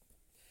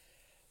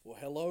Well,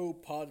 hello,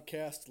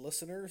 podcast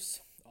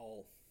listeners,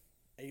 all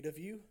 8 of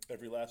you.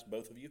 Every last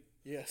both of you.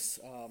 Yes,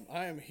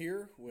 I am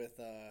here with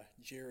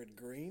Jared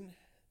Green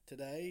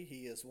today.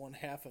 He is one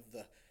half of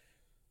the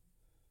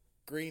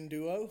Green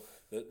Duo.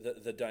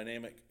 The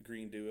dynamic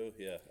green duo.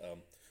 Yeah.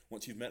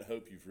 Once you've met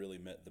Hope, you've really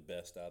met the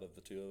best out of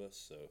the two of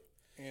us. So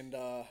And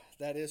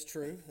that is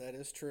true. That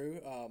is true.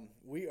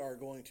 We are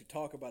going to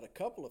talk about a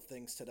couple of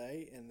things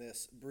today in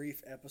this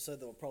brief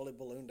episode that will probably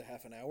balloon to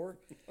half an hour.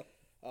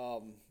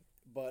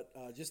 But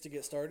just to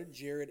get started,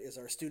 Jared is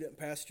our student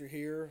pastor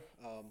here.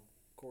 Of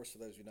course, for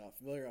those of you not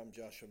familiar, I'm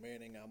Joshua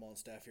Manning. I'm on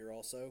staff here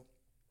also.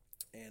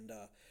 And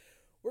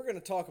we're going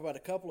to talk about a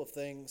couple of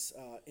things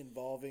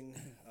involving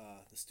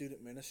the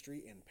student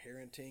ministry and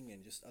parenting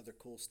and just other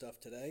cool stuff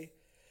today.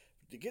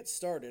 To get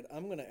started,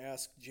 I'm going to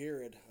ask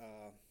Jared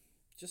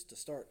just to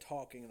start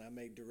talking, and I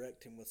may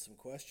direct him with some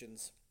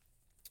questions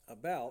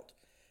about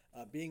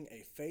being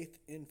a faith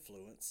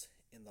influence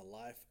in the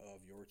life of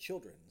your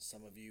children.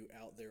 Some of you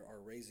out there are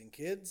raising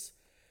kids,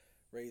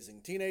 raising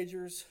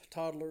teenagers,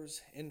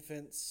 toddlers,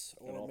 infants,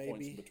 and or all maybe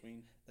points in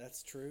between.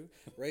 that's true,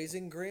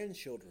 raising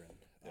grandchildren.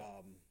 Yeah.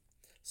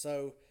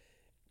 So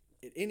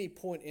at any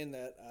point in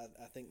that,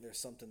 I think there's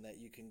something that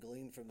you can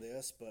glean from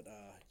this. But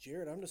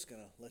Jared, I'm just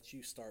going to let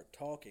you start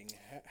talking.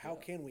 How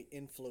can we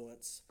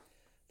influence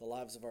the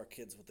lives of our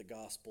kids with the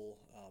gospel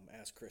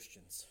as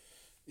Christians?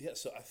 Yeah,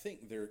 so I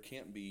think there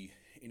can't be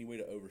any way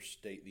to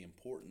overstate the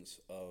importance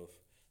of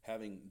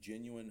having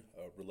genuine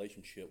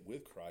relationship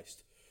with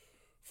Christ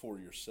for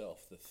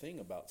yourself. The thing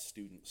about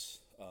students,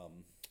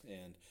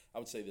 and I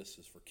would say this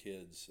is for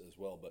kids as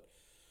well, but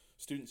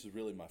students is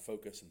really my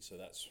focus, and so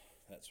that's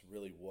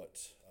really what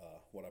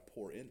I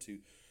pour into.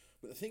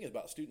 But the thing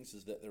about students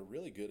is that they're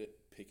really good at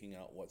picking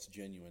out what's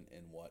genuine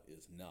and what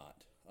is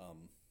not.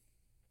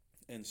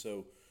 And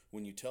so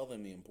when you tell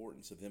them the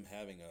importance of them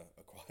having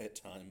a quiet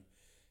time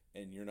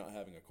and you're not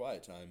having a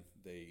quiet time,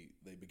 they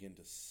begin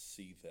to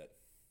see that,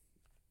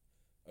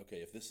 okay,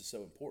 if this is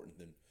so important,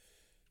 then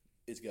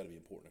it's got to be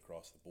important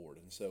across the board.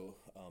 And so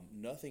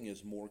nothing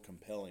is more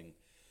compelling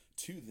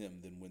to them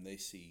than when they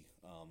see,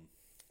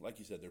 like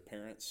you said, their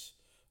parents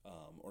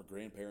or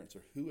grandparents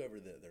or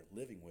whoever that they're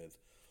living with,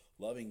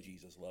 loving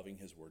Jesus, loving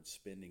His Word,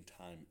 spending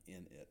time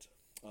in it.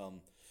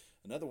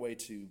 Another way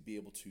to be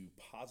able to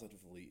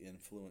positively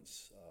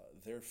influence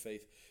their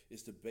faith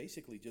is to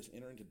basically just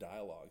enter into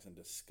dialogues and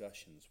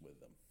discussions with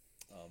them.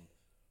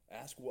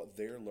 Ask what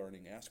they're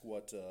learning. Ask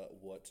what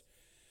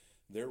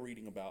they're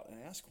reading about, and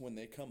ask when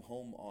they come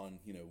home on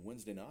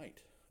Wednesday night.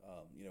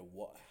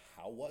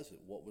 How was it?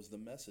 What was the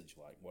message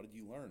like? What did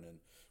you learn? And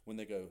when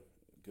they go,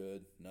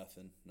 good,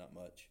 nothing, not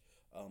much.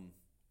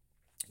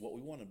 What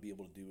we want to be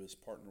able to do is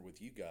partner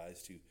with you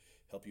guys to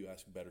help you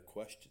ask better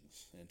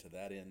questions. And to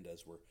that end,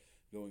 as we're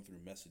going through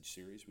message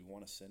series, we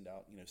want to send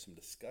out some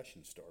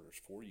discussion starters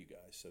for you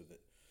guys so that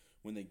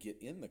when they get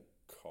in the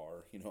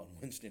car, on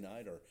Wednesday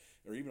night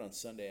or even on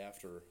Sunday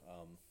after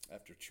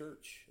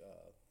church,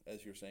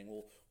 as you're saying,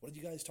 well, what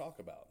did you guys talk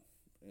about?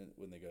 And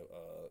when they go,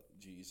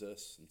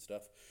 Jesus and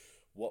stuff,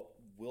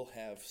 we'll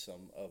have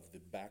some of the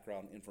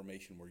background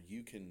information where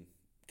you can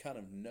kind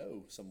of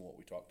know some of what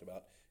we talked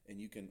about, and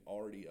you can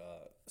already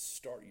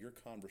start your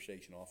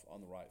conversation off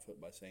on the right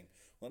foot by saying,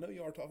 well, I know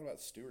you are talking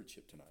about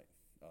stewardship tonight.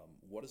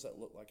 What does that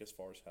look like as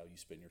far as how you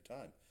spend your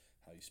time,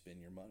 how you spend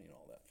your money, and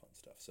all that fun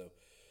stuff? So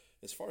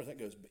as far as that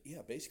goes,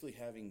 yeah, basically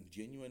having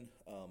genuine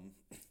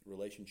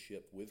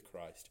relationship with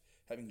Christ,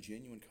 having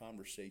genuine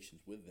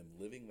conversations with them,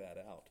 living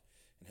that out,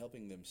 and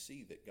helping them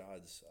see that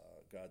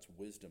God's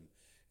wisdom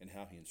and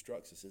how He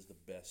instructs us is the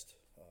best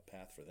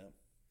path for them.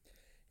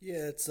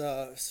 Yeah,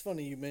 it's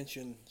funny you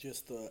mentioned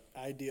just the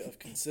idea of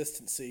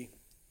consistency.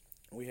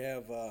 We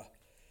have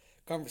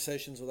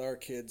conversations with our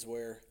kids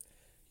where,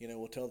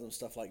 we'll tell them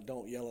stuff like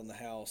 "Don't yell in the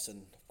house,"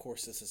 and of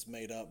course this is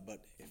made up. But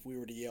if we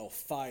were to yell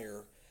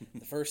 "fire,"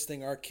 the first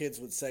thing our kids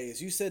would say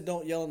is, "You said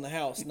don't yell in the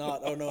house,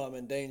 not oh no, I'm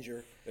in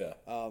danger." Yeah.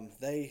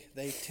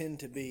 They tend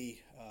to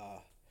be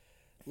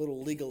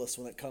little legalists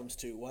when it comes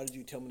to why did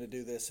you tell me to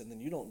do this and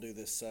then you don't do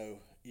this. So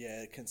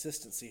yeah,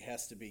 consistency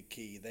has to be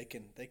key. They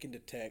can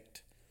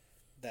detect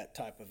that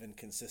type of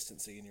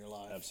inconsistency in your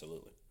life.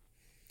 Absolutely.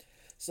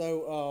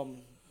 So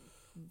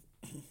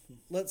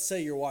let's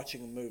say you're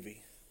watching a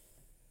movie.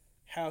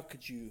 How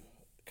could you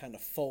kind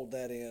of fold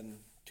that in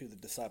to the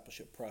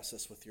discipleship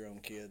process with your own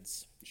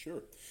kids?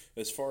 Sure.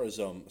 As far as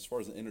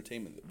the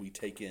entertainment that we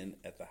take in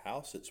at the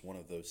house, it's one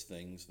of those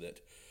things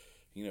that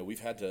we've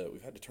had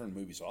to turn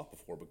movies off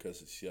before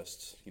because it's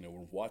just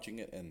we're watching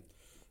it, and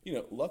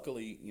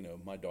luckily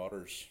my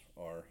daughters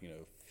are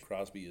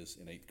Crosby is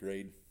in 8th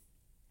grade.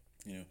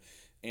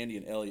 Andy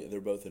and Elliot,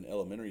 they're both in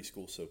elementary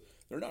school, so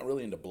they're not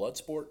really into blood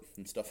sport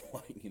and stuff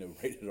like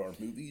rated R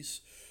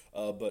movies.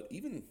 But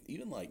even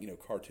like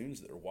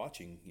cartoons that they're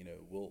watching,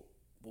 we'll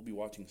be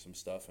watching some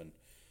stuff, and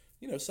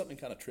something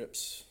kind of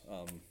trips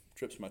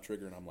my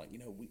trigger, and I'm like,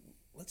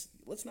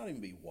 let's not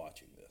even be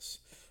watching this.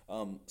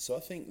 So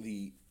I think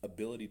the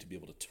ability to be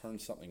able to turn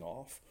something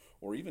off,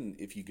 or even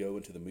if you go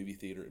into the movie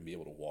theater and be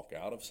able to walk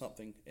out of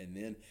something and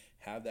then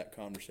have that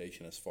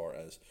conversation as far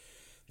as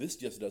this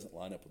just doesn't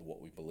line up with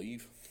what we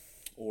believe,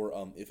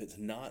 or if it's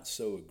not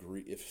so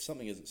if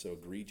something isn't so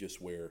egregious,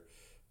 where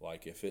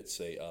like if it's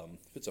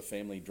a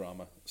family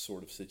drama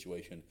sort of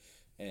situation,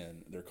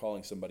 and they're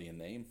calling somebody a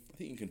name, I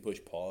think you can push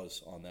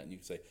pause on that, and you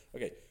can say,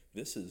 okay,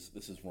 this is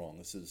wrong.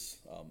 This is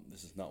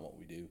not what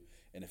we do.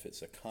 And if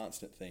it's a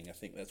constant thing, I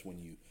think that's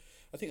when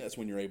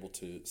you're able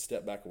to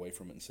step back away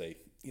from it and say,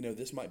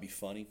 this might be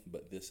funny,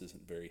 but this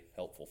isn't very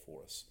helpful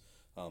for us.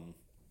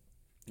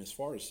 As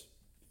far as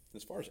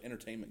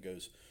entertainment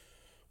goes,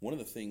 one of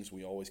the things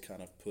we always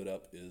kind of put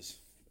up is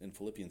in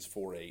Philippians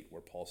 4:8,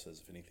 where Paul says,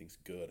 if anything's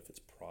good, if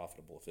it's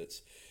profitable,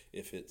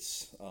 if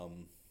it's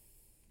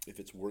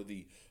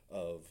worthy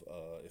of,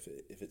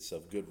 if it's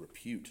of good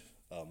repute,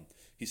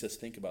 he says,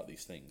 think about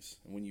these things.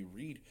 And when you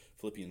read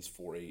Philippians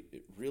 4:8,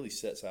 it really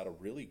sets out a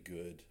really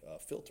good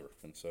filter.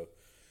 And so,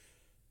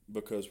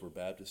 because we're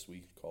Baptists,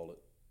 we call it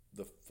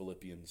the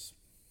Philippians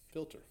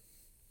filter.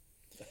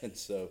 And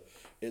so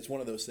it's one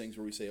of those things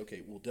where we say,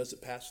 okay, well, does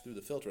it pass through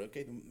the filter?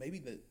 Okay, maybe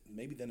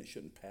then it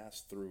shouldn't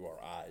pass through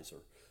our eyes or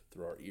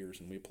through our ears.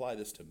 And we apply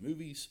this to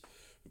movies,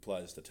 we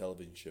apply this to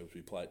television shows, we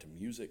apply it to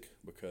music,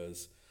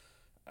 because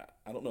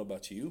I don't know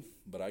about you,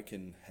 but I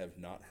can have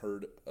not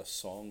heard a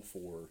song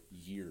for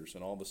years,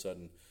 and all of a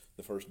sudden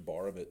the first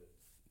bar of it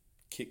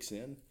kicks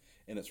in,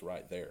 and it's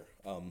right there.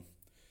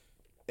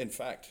 In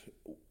fact,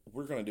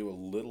 we're going to do a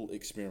little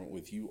experiment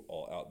with you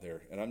all out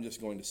there, and I'm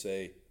just going to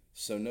say,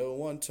 so no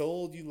one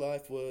told you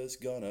life was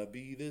gonna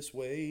be this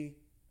way.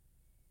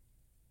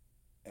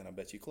 And I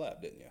bet you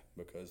clapped, didn't you?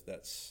 Because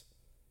that's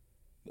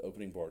the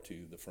opening bar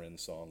to the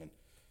Friends song, and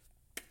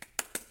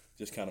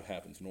just kind of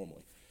happens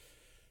normally.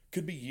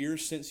 Could be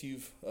years since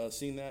you've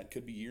seen that.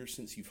 Could be years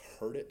since you've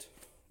heard it.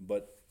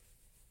 But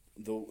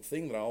the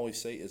thing that I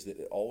always say is that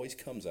it always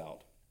comes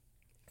out,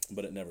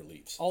 but it never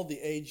leaves. All the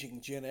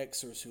aging Gen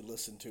Xers who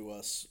listen to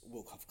us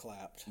will have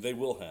clapped. They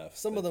will have.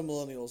 Some of the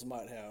millennials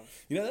might have.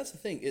 That's the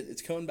thing.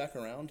 It's coming back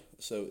around.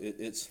 So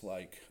it's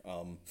like,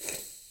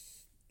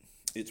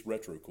 it's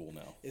retro cool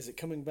now. Is it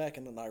coming back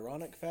in an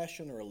ironic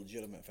fashion or a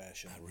legitimate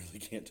fashion? I really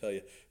can't tell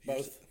you.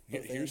 Both.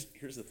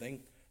 Here's the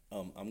thing.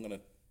 I'm gonna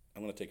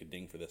take a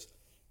ding for this.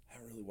 I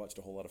haven't really watched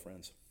a whole lot of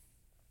Friends.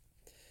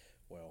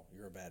 Well,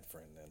 you're a bad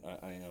friend then.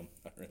 I am.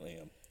 I really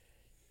am.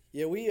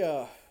 Yeah,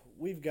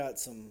 we've got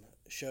some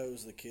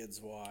shows the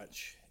kids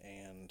watch,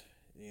 and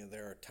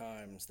there are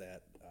times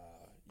that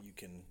you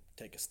can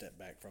take a step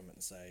back from it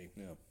and say,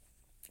 yeah,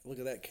 look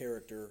at that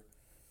character.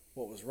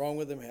 What was wrong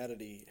with him? How did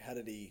he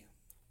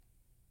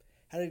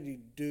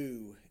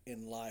do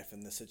in life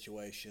in this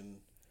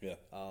situation? Yeah.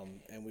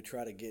 And we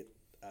try to get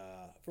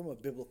from a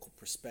biblical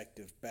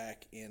perspective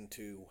back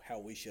into how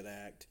we should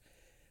act.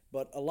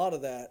 But a lot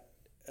of that,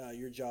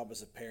 your job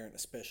as a parent,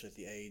 especially at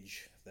the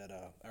age that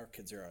our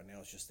kids are at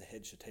now, is just to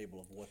hedge the table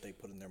of what they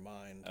put in their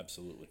mind.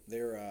 Absolutely.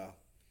 They're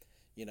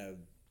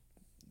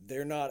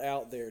not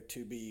out there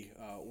to be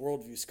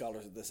worldview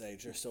scholars at this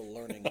age. They're still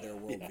learning their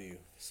worldview. Yeah.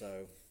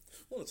 So,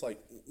 well, it's like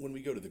when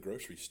we go to the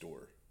grocery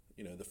store.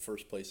 The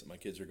first place that my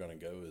kids are going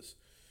to go is,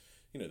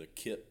 the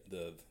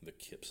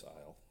chips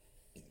aisle,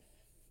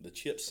 the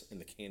chips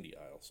and the candy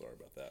aisle. Sorry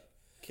about that.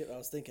 Kip, I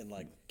was thinking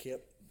like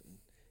Kip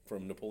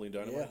from Napoleon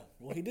Dynamite. Yeah,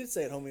 well, he did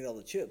say at home eat all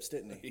the chips,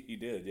 didn't he? He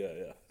did,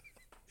 yeah.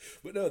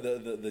 But no,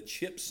 the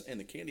chips and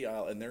the candy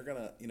aisle, and they're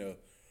gonna,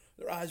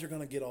 their eyes are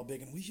gonna get all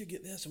big, and we should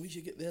get this, and we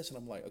should get this, and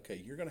I'm like, okay,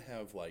 you're gonna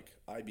have like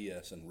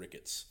IBS and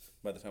rickets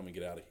by the time we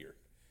get out of here,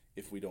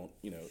 if we don't,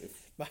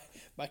 if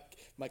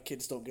my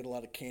kids don't get a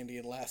lot of candy.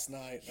 And last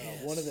night,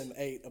 yes. One of them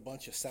ate a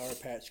bunch of Sour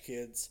Patch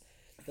Kids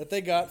that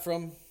they got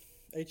from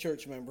a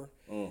church member.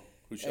 Oh.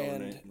 Who shall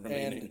remain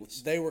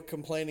nameless. They were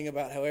complaining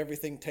about how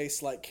everything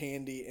tastes like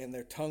candy and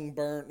their tongue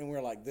burnt, and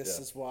we're like, this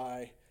is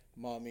why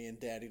mommy and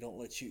daddy don't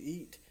let you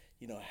eat,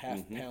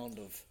 half pound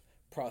of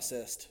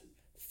processed,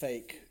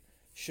 fake,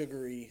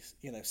 sugary,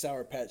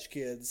 Sour Patch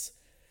Kids.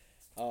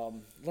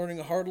 Learning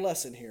a hard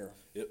lesson here.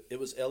 It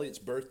was Elliot's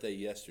birthday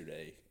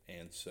yesterday,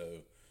 and so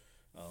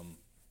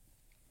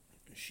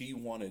she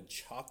wanted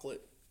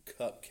chocolate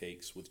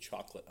cupcakes with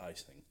chocolate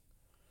icing.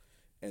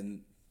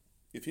 And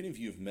if any of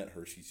you have met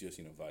her, she's just,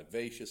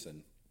 vivacious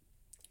and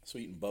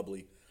sweet and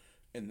bubbly.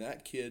 And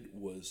that kid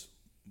was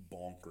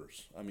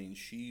bonkers. I mean,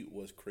 she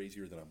was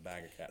crazier than a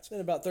bag of cats.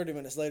 Then about 30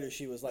 minutes later,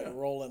 she was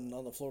rolling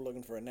on the floor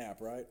looking for a nap,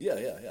 right?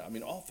 Yeah. I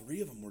mean, all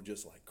three of them were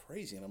just like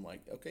crazy. And I'm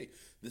like, okay,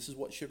 this is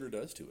what sugar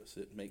does to us.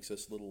 It makes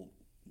us little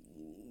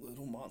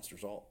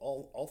monsters,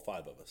 all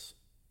five of us.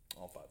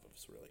 All five of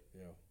us, really.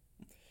 Yeah.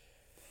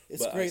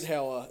 It's great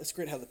how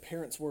the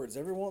parents' words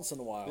every once in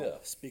a while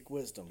speak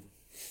wisdom.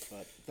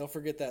 But they'll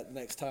forget that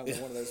next time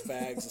that one of those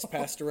bags is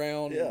passed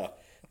around. Yeah.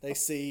 They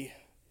see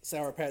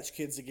Sour Patch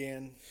Kids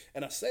again.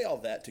 And I say all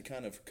that to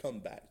kind of come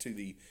back to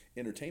the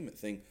entertainment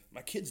thing.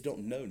 My kids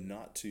don't know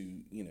not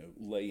to,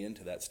 lay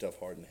into that stuff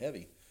hard and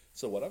heavy.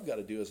 So what I've got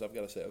to do is I've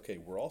got to say, okay,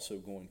 we're also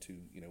going to,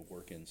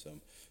 work in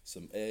some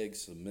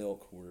eggs, some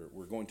milk.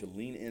 We're going to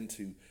lean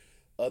into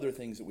other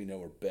things that we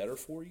know are better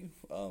for you.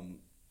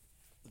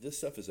 this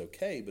stuff is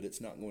okay, but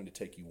it's not going to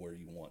take you where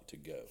you want to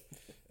go.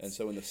 And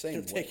so in the same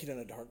It'll way, take you down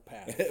a dark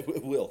path.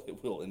 it will,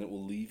 and it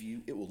will leave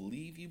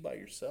you by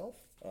yourself.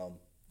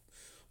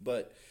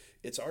 But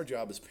it's our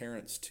job as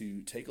parents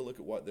to take a look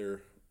at what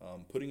they're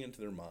putting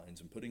into their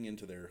minds and putting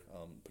into their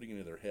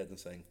heads and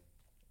saying,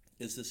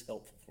 is this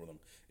helpful for them?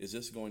 Is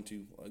this going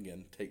to,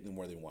 again, take them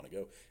where they want to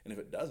go? And if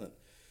it doesn't,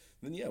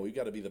 then yeah, we've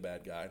got to be the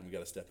bad guy, and we've got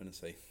to step in and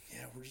say,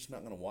 yeah, we're just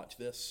not going to watch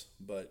this.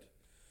 But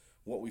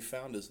what we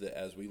found is that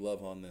as we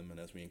love on them and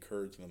as we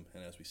encourage them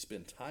and as we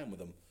spend time with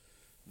them,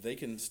 they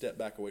can step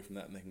back away from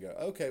that and they can go,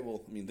 okay,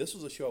 well, I mean, this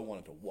was a show I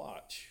wanted to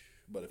watch,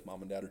 but if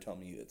mom and dad are telling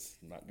me it's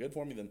not good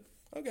for me, then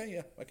okay,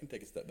 yeah, I can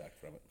take a step back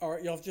from it. All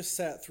right, y'all have just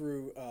sat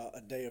through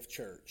a day of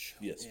church.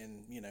 Yes.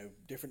 In,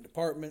 different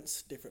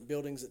departments, different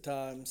buildings at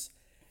times.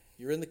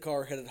 You're in the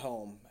car headed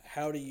home.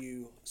 How do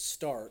you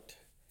start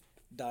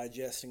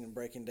digesting and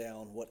breaking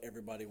down what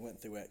everybody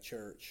went through at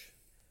church?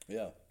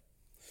 Yeah.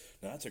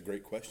 Now, that's a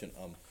great question.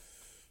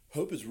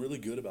 Hope is really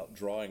good about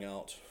drawing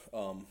out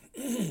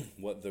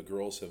what the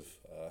girls have,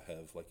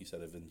 like you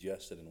said, have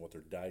ingested and what they're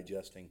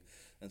digesting.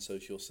 And so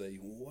she'll say,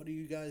 what do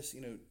you guys,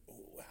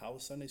 how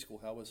was Sunday school?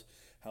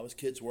 How was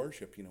kids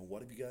worship?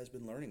 What have you guys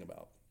been learning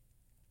about?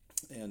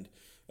 And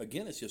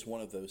again, it's just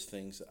one of those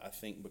things that I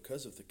think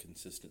because of the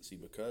consistency,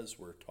 because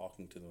we're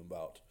talking to them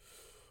about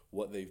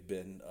what they've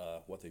been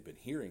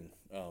hearing,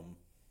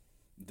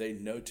 they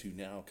know to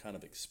now kind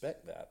of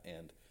expect that.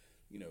 And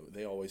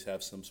they always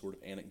have some sort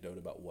of anecdote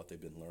about what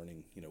they've been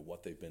learning,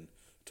 what they've been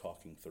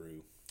talking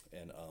through.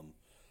 And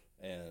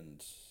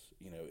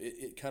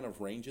it kind of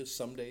ranges.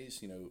 Some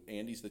days,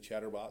 Andy's the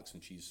chatterbox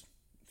and she's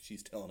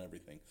telling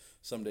everything.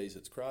 Some days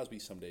it's Crosby,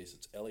 some days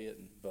it's Elliot,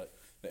 but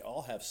they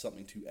all have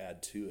something to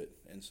add to it.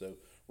 And so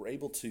we're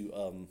able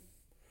to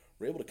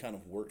kind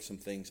of work some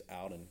things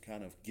out and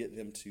kind of get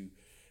them to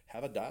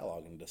have a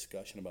dialogue and a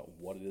discussion about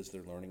what it is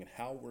they're learning and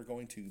how we're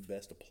going to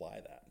best apply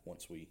that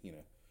once we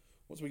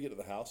get to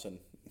the house and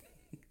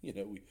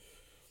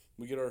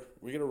we get our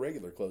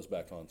regular clothes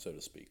back on, so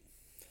to speak.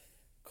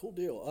 Cool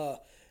deal.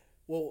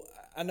 Well,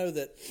 I know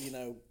that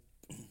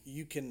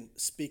you can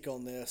speak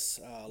on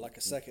this like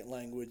a second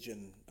language,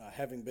 and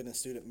having been in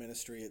student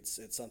ministry, it's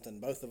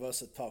something both of us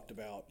have talked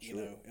about,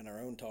 Sure. In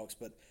our own talks.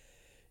 But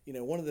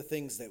one of the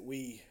things that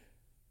we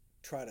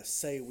try to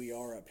say we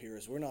are up here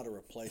is we're not a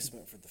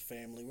replacement for the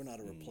family. We're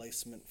not a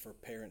replacement for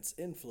parents'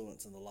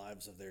 influence in the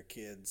lives of their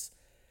kids.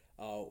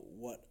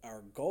 What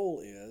our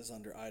goal is,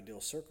 under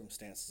ideal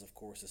circumstances, of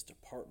course, is to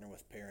partner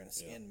with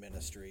parents in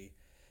ministry,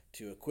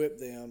 to equip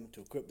them,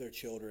 to equip their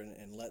children,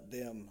 and let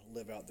them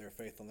live out their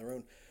faith on their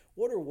own.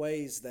 What are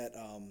ways that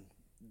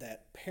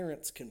that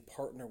parents can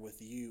partner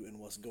with you in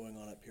what's going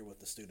on up here with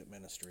the student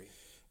ministry?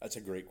 That's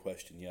a great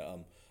question. Yeah,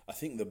 I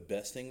think the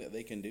best thing that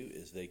they can do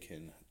is they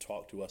can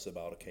talk to us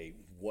about, okay,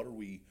 what are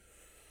we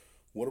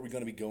going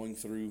to be going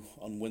through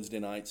on Wednesday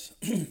nights,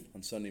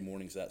 on Sunday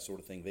mornings, that sort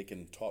of thing. They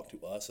can talk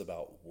to us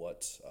about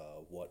what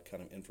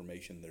kind of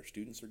information their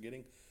students are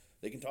getting.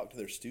 They can talk to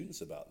their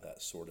students about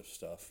that sort of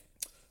stuff.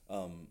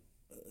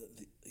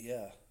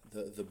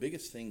 The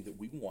biggest thing that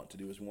we want to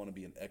do is we want to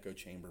be an echo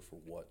chamber for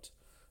what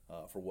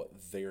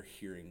they're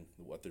hearing,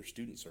 what their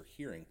students are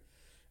hearing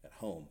at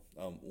home.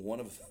 One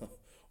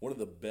of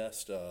the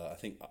best I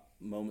think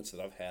moments that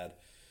I've had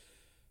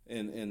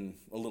in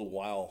a little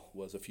while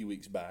was a few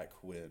weeks back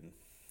when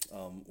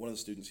one of the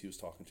students, he was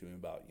talking to me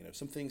about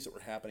some things that were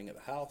happening at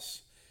the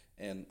house,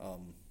 and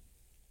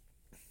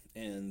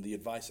the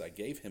advice I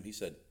gave him, he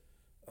said,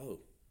 "Oh,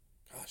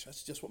 gosh,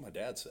 that's just what my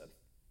dad said."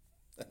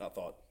 And I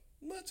thought,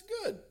 well, that's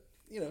good.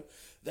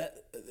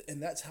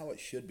 And that's how it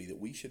should be, that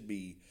we should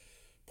be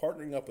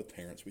partnering up with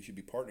parents. We should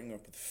be partnering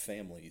up with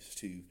families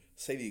to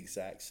say the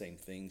exact same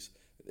things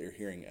that they're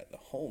hearing at the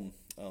home.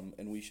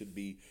 And we should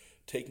be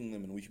taking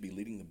them and we should be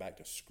leading them back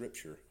to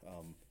Scripture.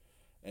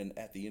 And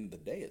at the end of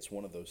the day, it's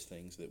one of those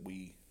things that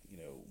we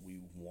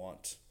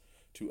want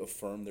to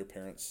affirm their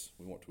parents.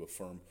 We want to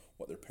affirm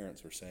what their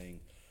parents are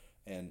saying.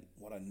 And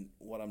what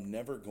I'm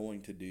never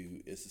going to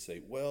do is to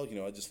say, well,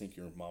 I just think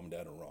your mom and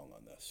dad are wrong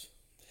on this,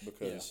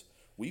 because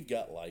we've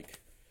got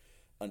like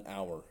an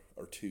hour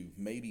or two,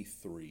 maybe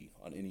 3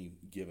 on any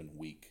given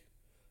week.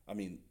 I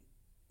mean,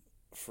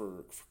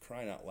 for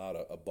crying out loud,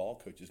 a ball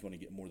coach is going to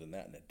get more than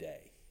that in a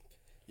day.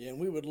 Yeah, and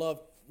we would love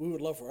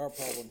for our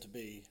problem to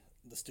be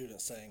the student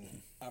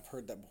saying, "I've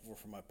heard that before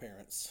from my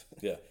parents."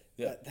 Yeah.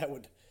 that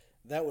would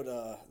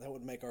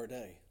make our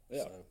day.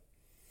 Yeah.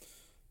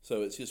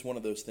 So it's just one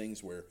of those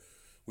things where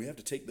we have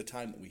to take the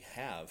time that we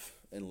have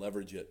and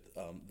leverage it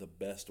the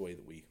best way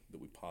that we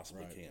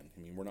possibly can. I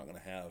mean, we're not going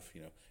to have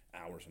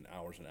hours and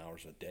hours and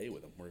hours a day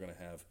with them. We're going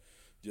to have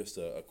just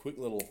a quick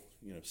little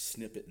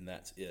snippet, and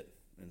that's it.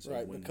 And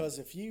so because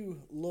if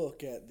you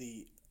look at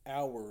the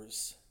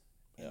hours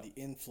and the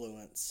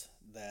influence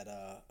that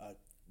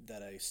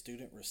a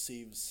student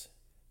receives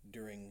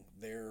during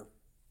their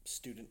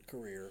student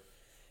career,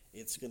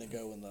 it's going to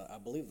go in I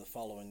believe the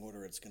following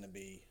order. It's going to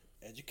be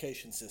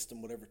education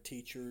system, whatever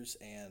teachers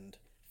and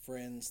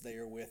friends they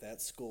are with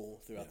at school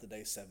throughout the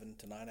day, 7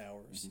 to 9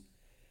 hours.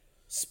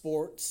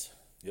 Sports,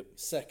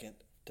 second,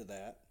 to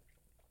that,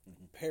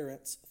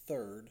 parents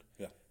third,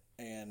 Yeah.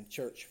 and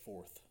church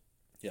fourth.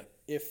 Yeah.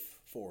 If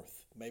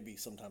fourth, maybe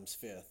sometimes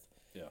fifth.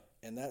 Yeah.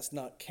 And that's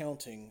not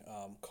counting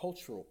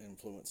cultural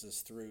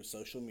influences through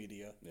social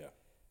media Yeah.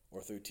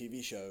 or through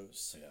TV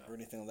shows Yeah. or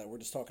anything like that. We're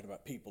just talking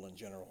about people in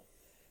general.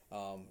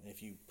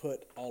 If you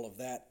put all of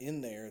that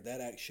in there,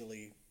 that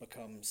actually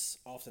becomes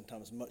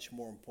oftentimes much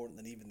more important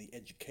than even the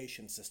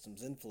education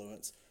system's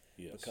influence,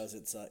 Yes. because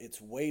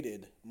it's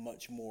weighted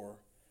much more.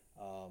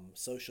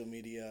 Social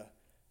media,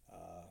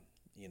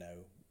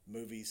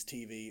 movies,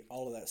 TV,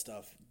 all of that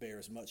stuff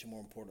bears much more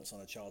importance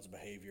on a child's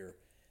behavior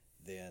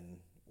than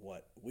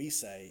what we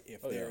say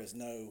if there yeah. is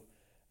no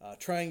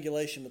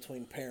triangulation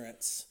between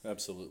parents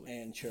Absolutely.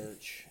 and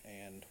church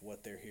and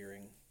what they're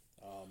hearing.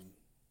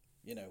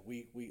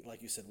 We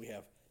like you said, we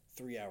have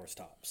 3 hours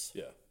tops.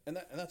 Yeah, and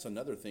that's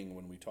another thing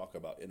when we talk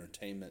about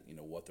entertainment.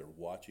 What they're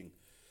watching.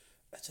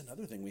 That's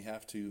another thing we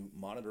have to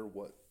monitor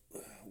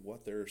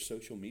what their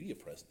social media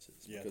presence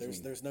is. Yeah,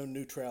 because, there's no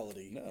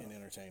neutrality No. in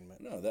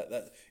entertainment. No,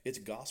 that it's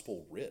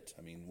gospel writ.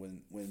 I mean,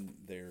 when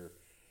they're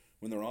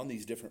on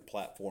these different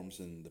platforms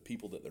and the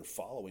people that they're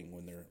following,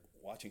 when they're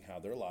watching how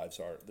their lives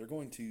are, they're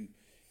going to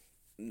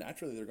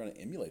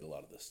emulate a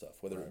lot of this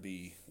stuff. Whether it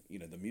be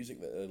the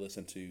music that they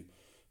listen to,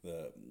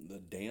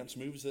 the dance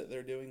moves that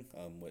they're doing,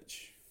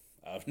 which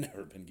I've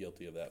never been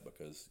guilty of that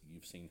because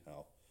you've seen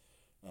how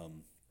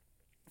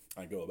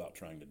I go about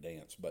trying to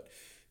dance. But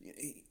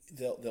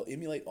they'll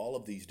emulate all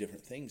of these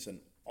different things,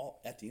 and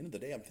at the end of the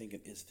day, I'm thinking,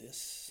 is this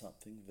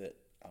something that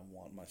I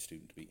want my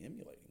student to be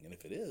emulating? And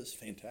if it is,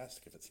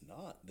 fantastic. If it's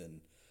not,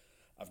 then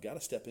I've got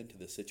to step into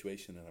this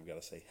situation and I've got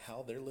to say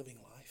how they're living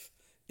life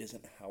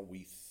isn't how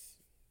we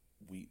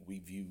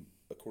view,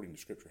 according to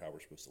Scripture, how we're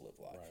supposed to live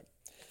life. Right.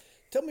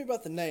 Tell me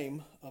about the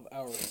name of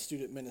our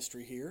student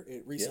ministry here.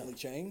 It recently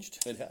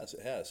changed. It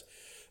has.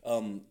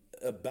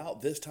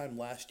 About this time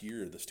last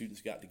year, the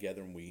students got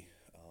together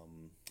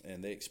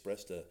and they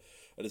expressed a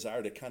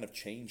desire to kind of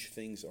change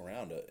things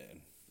around it,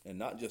 and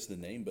not just the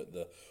name, but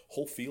the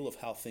whole feel of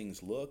how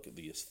things look,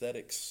 the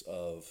aesthetics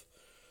of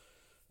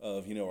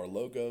our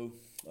logo,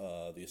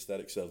 the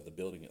aesthetics of the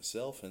building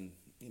itself, and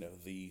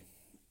the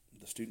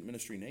student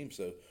ministry name.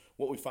 So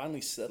what we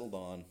finally settled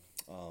on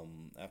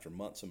after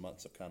months and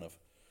months of kind of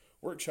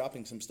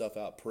workshopping some stuff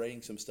out,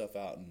 praying some stuff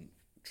out, and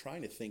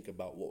trying to think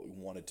about what we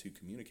wanted to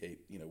communicate,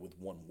 with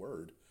one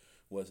word,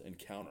 was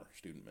Encounter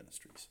Student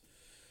Ministries.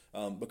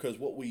 Because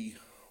what we,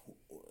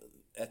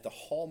 at the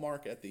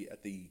hallmark, at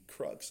the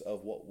crux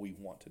of what we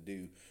want to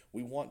do,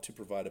 we want to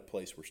provide a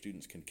place where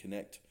students can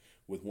connect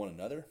with one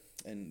another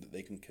and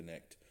they can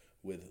connect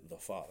with the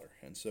Father.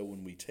 And so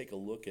when we take a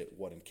look at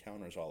what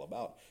Encounter is all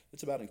about,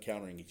 it's about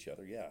encountering each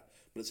other, yeah,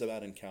 but it's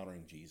about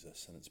encountering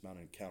Jesus, and it's about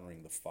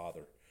encountering the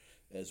Father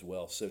as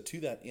well. So to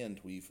that end,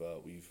 we've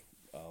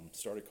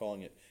started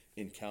calling it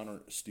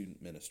Encounter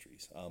Student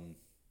Ministries,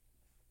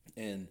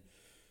 and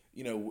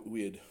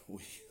we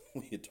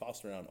had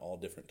tossed around all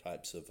different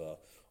types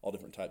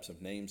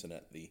of names, and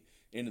at the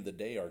end of the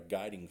day, our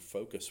guiding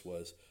focus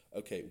was,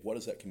 okay, what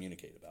does that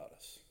communicate about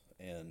us?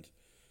 And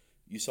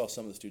you saw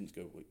some of the students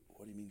go, wait,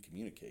 what do you mean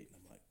communicate?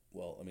 And I'm like,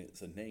 well, I mean,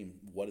 it's a name.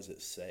 What does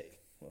it say?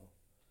 Well,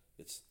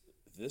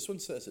 this one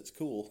says it's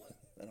cool,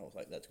 and I was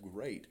like, that's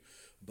great,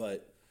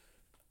 but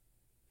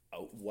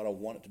what I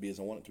want it to be is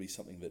I want it to be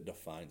something that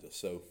defines us.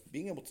 So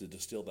being able to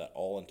distill that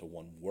all into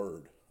one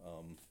word,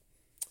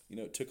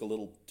 it took a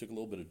little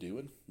bit of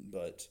doing,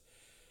 but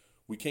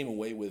we came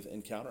away with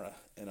Encounter,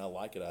 and I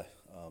like it.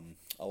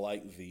 I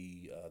like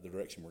the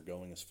direction we're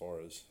going as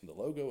far as the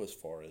logo, as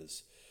far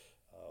as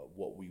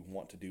what we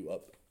want to do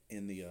up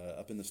in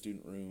the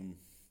student room,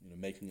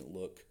 making it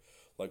look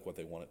like what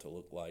they want it to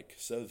look like,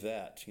 so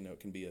that it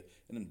can be an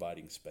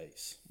inviting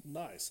space.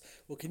 Nice.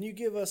 Well, can you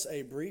give us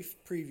a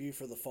brief preview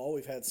for the fall?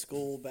 We've had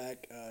school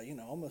back,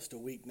 almost a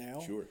week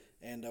now. Sure.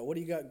 And what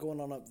do you got going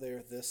on up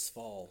there this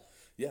fall?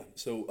 Yeah.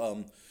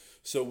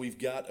 So we've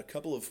got a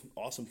couple of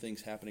awesome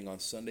things happening on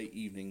Sunday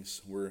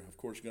evenings. We're of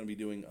course going to be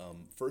doing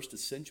First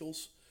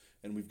Essentials,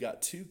 and we've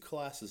got 2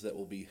 classes that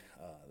will be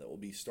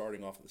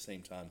starting off at the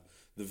same time.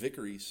 The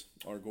Vickeries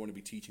are going to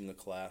be teaching a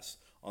class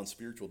on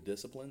spiritual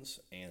disciplines,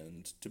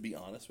 and to be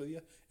honest with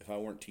you, if I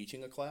weren't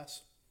teaching a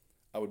class,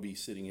 I would be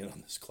sitting in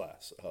on this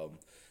class.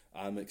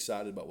 I'm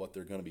excited about what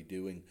they're going to be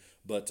doing,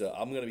 but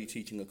I'm going to be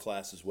teaching a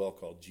class as well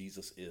called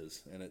Jesus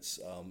Is, and it's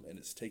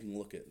taking a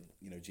look at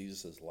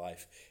Jesus's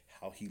life,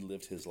 how he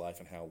lived his life,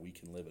 and how we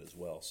can live it as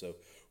well. So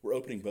we're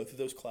opening both of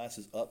those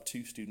classes up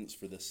to students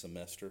for this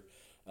semester,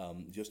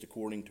 just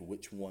according to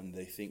which one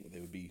they think they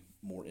would be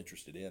more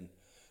interested in.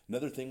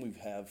 Another thing, we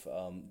have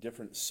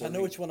different serving. I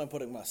know which one I'm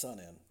putting my son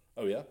in.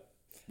 Oh yeah,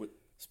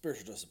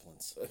 Spiritual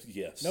disciplines.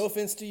 yes. No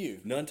offense to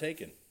you. None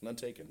taken.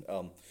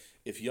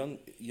 If young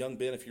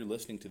Ben, if you're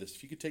listening to this,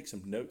 if you could take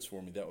some notes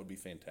for me, that would be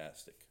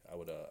fantastic. I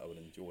would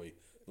enjoy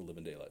the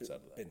living daylights out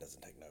of that. Ben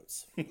doesn't take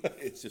notes.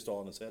 It's just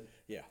all in his head.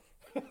 Yeah.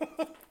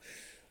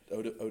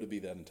 To be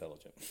that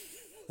intelligent.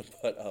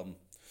 But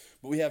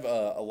we have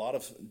a lot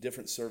of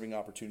different serving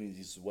opportunities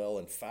as well.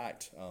 In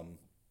fact,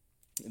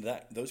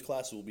 those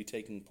classes will be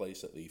taking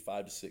place at the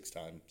 5 to 6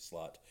 time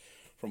slot.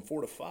 From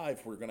 4 to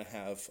 5, we're going to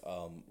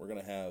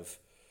have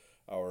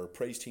our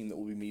praise team that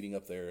will be meeting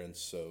up there, and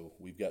so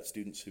we've got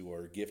students who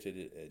are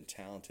gifted and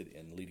talented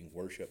in leading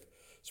worship.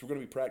 So we're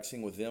going to be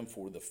practicing with them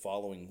for the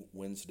following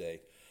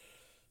Wednesday.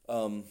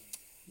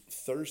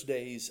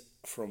 Thursdays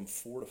from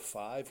 4 to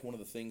 5, one of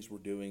the things we're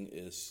doing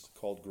is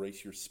called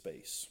Grace Your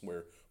Space,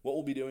 where what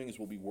we'll be doing is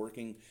we'll be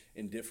working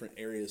in different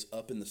areas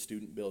up in the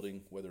student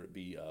building, whether it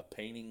be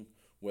painting,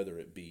 whether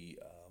it be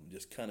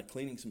just kind of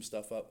cleaning some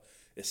stuff up,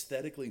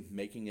 aesthetically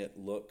making it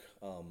look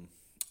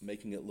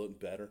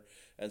better.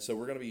 And so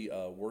we're going to be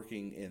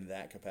working in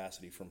that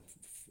capacity from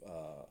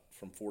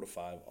 4 to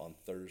 5 on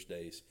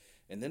Thursdays,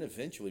 and then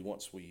eventually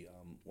once we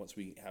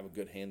have a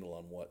good handle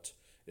on what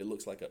it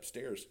looks like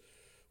upstairs,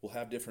 we'll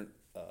have different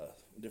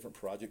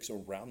projects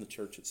around the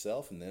church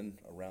itself, and then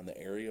around the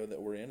area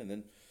that we're in, and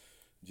then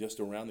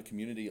just around the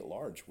community at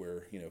large,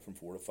 where from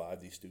 4 to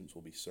 5 these students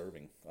will be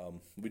serving.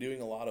 We'll be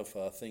doing a lot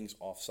of things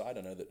off-site.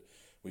 I know that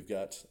we've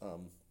got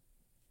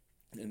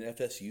an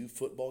FSU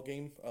football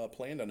game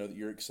planned. I know that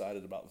you're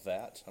excited about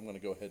that. I'm going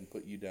to go ahead and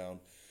put you down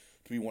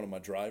to be one of my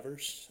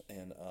drivers,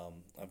 and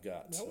I've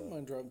got. I wouldn't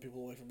mind driving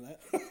people away from that.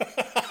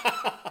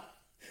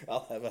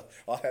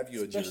 I'll have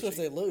you a jersey, especially if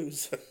they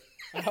lose.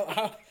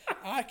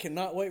 I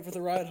cannot wait for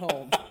the ride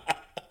home.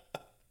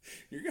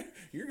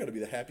 You're gonna be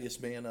the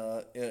happiest man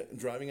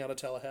driving out of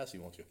Tallahassee,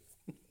 won't you?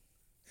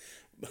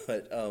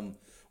 But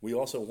we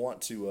also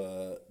want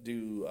to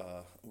do.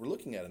 We're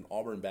looking at an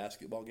Auburn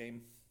basketball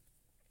game,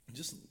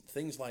 just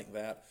things like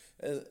that,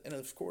 and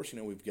of course,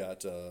 we've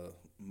got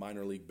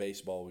minor league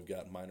baseball, we've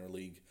got minor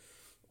league,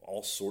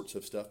 all sorts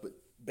of stuff. But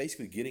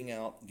basically, getting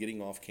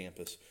off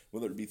campus,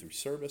 whether it be through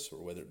service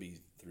or whether it be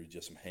through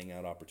just some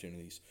hangout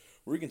opportunities,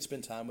 where we can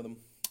spend time with them.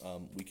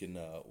 We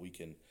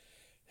can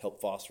help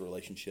foster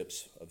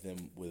relationships of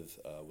them with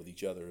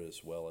each other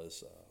as well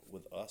as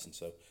with us. And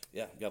so,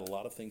 yeah, got a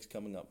lot of things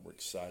coming up. We're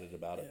excited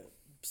about it.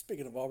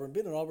 Speaking of Auburn,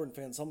 being an Auburn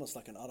fan is almost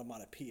like an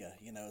onomatopoeia.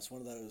 It's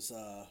one of those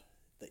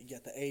that you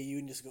get the AU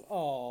and just go,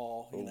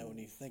 oh, when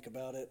you think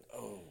about it.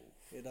 Oh,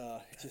 it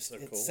so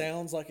it cool.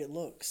 sounds like it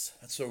looks.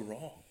 That's so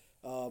wrong.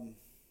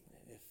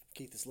 If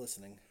Keith is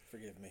listening,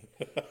 forgive me.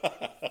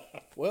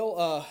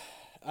 Well,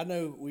 I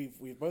know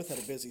we've both had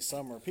a busy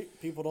summer.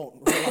 People don't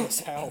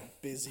realize how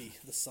busy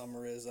the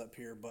summer is up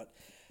here. But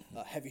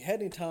have you had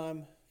any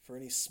time for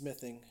any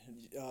smithing?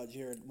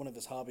 Jared, one of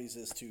his hobbies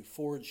is to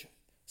forge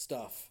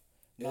stuff,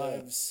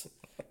 knives,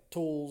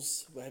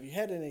 tools. But have you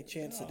had any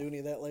chance to do any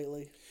of that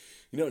lately?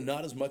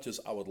 Not as much as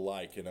I would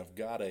like, and I've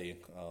got a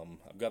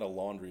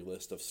laundry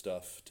list of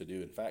stuff to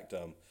do. In fact,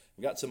 I've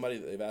got somebody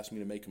that they've asked me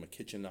to make them a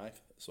kitchen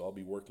knife, so I'll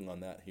be working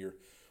on that here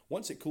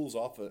once it cools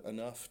off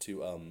enough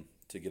to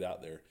get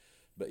out there.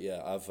 But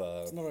yeah,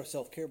 It's not our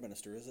self-care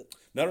minister, is it?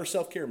 Not our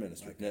self-care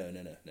minister. Okay.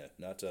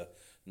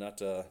 No,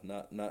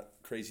 not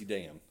crazy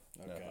Dan.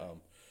 Okay. No,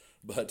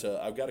 but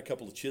I've got a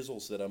couple of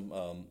chisels that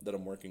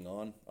I'm working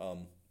on.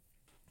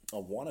 I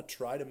want to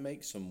try to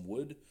make some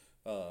wood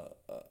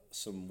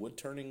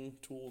turning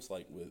tools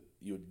like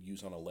you would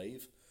use on a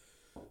lathe.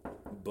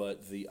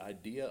 But the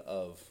idea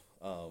of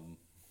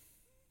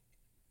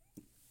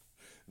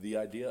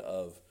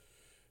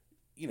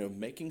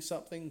making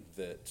something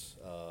that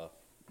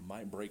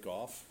might break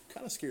off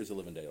kind of scares the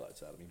living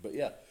daylights out of me. But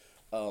yeah,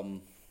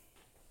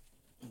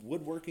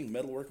 woodworking,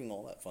 metalworking,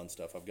 all that fun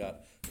stuff. I've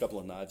got a couple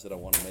of knives that I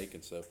want to make,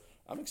 and so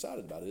I'm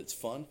excited about it. It's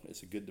fun.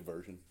 It's a good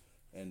diversion,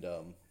 and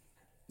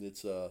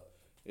it's a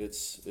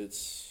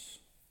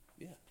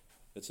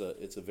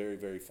very,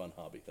 very fun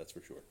hobby. That's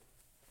for sure.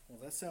 Well,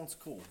 that sounds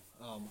cool.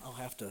 I'll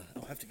have to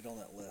get on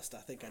that list.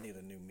 I think I need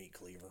a new meat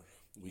cleaver.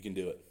 We can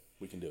do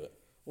it.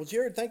 Well,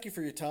 Jared, thank you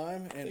for your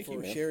time and Thank for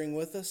you, man. sharing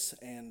with us.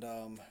 And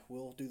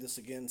we'll do this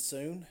again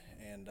soon.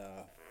 And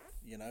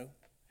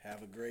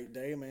have a great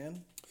day,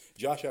 man.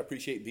 Josh, I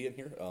appreciate being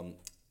here.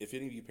 If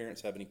any of you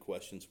parents have any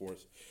questions for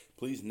us,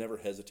 please never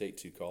hesitate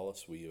to call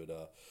us. We would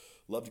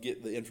love to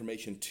get the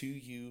information to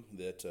you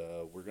that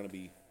we're going to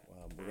be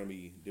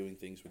doing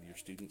things with your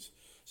students.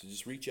 So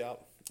just reach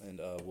out,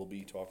 and we'll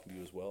be talking to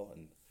you as well.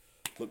 And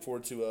look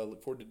forward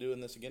to doing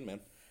this again,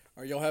 man.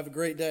 All right, y'all have a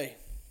great day.